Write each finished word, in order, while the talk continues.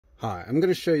Hi, I'm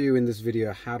going to show you in this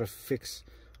video how to fix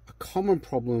a common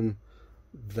problem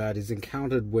that is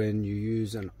encountered when you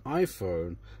use an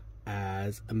iPhone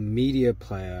as a media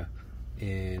player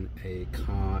in a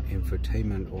car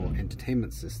infotainment or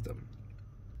entertainment system.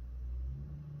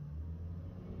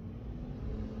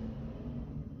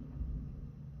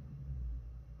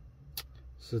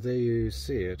 So there you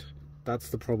see it. That's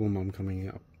the problem I'm coming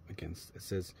up against. It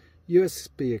says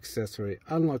USB accessory,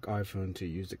 unlock iPhone to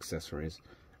use accessories,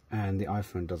 and the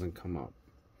iPhone doesn't come up.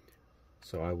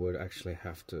 So I would actually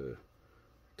have to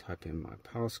type in my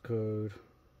passcode,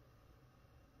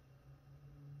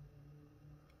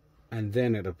 and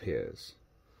then it appears.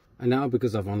 And now,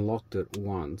 because I've unlocked it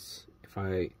once, if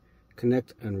I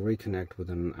connect and reconnect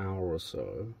within an hour or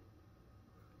so,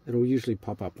 it'll usually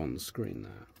pop up on the screen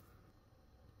there.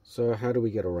 So how do we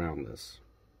get around this?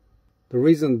 The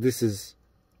reason this is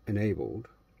enabled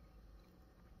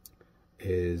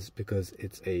is because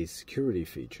it's a security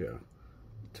feature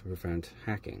to prevent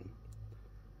hacking.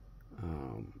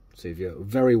 So if you're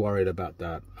very worried about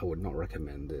that, I would not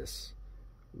recommend this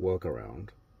workaround.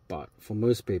 But for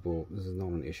most people, this is not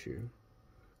an issue.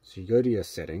 So you go to your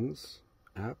settings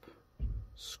app,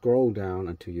 scroll down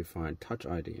until you find Touch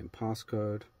ID and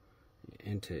passcode. You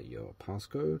enter your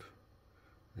passcode,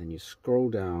 then you scroll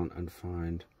down and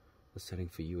find the setting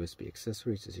for USB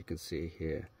accessories. As you can see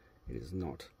here, it is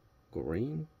not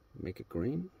green. Make it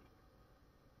green,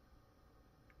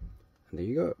 and there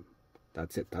you go.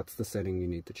 That's it. That's the setting you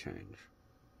need to change.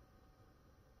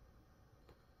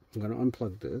 I'm going to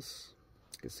unplug this.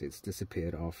 You can see it's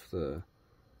disappeared off the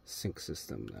sync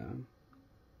system there.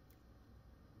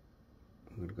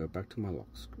 I'm going to go back to my lock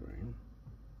screen.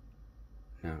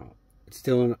 Now it's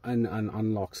still an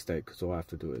unlocked state, because all I have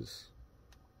to do is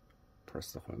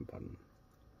press the home button,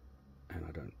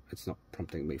 and it's not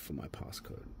prompting me for my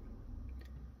passcode.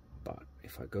 But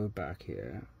if I go back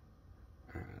here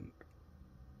and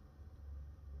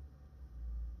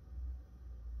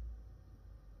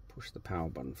push the power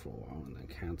button for a while and then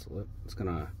cancel it, it's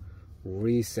gonna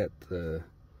reset the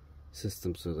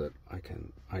system so that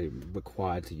I'm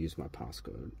required to use my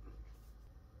passcode.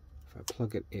 If I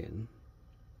plug it in,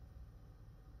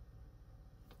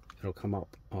 it'll come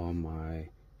up on my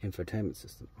infotainment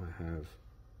system. I have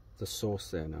the source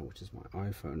there now, which is my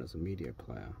iPhone as a media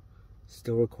player.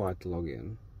 Still required to log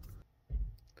in.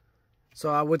 So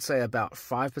I would say about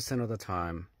 5% of the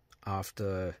time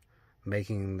after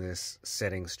making this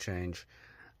settings change,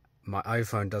 my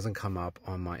iPhone doesn't come up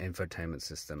on my infotainment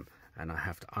system, and I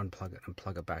have to unplug it and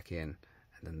plug it back in,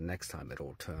 and then the next time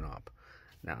it'll turn up.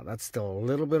 Now that's still a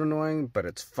little bit annoying, but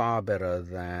it's far better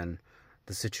than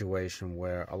the situation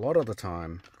where a lot of the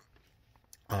time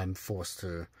I'm forced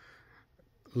to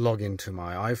log into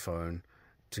my iPhone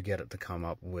to get it to come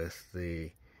up with the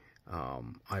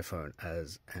iPhone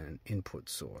as an input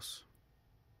source.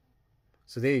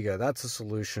 So there you go. That's a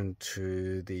solution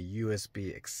to the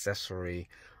USB accessory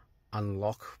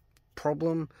unlock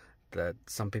problem that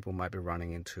some people might be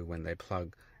running into when they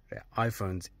plug their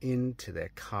iPhones into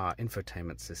their car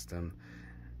infotainment system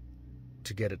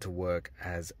to get it to work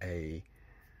as a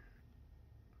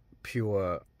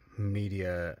pure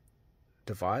media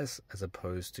device, as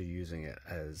opposed to using it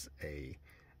as a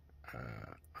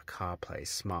CarPlay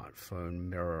smartphone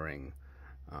mirroring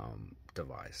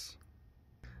device.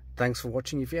 Thanks for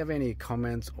watching. If you have any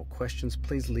comments or questions,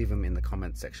 please leave them in the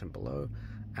comment section below,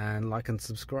 and like and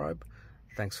subscribe.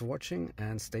 Thanks for watching,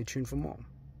 and stay tuned for more.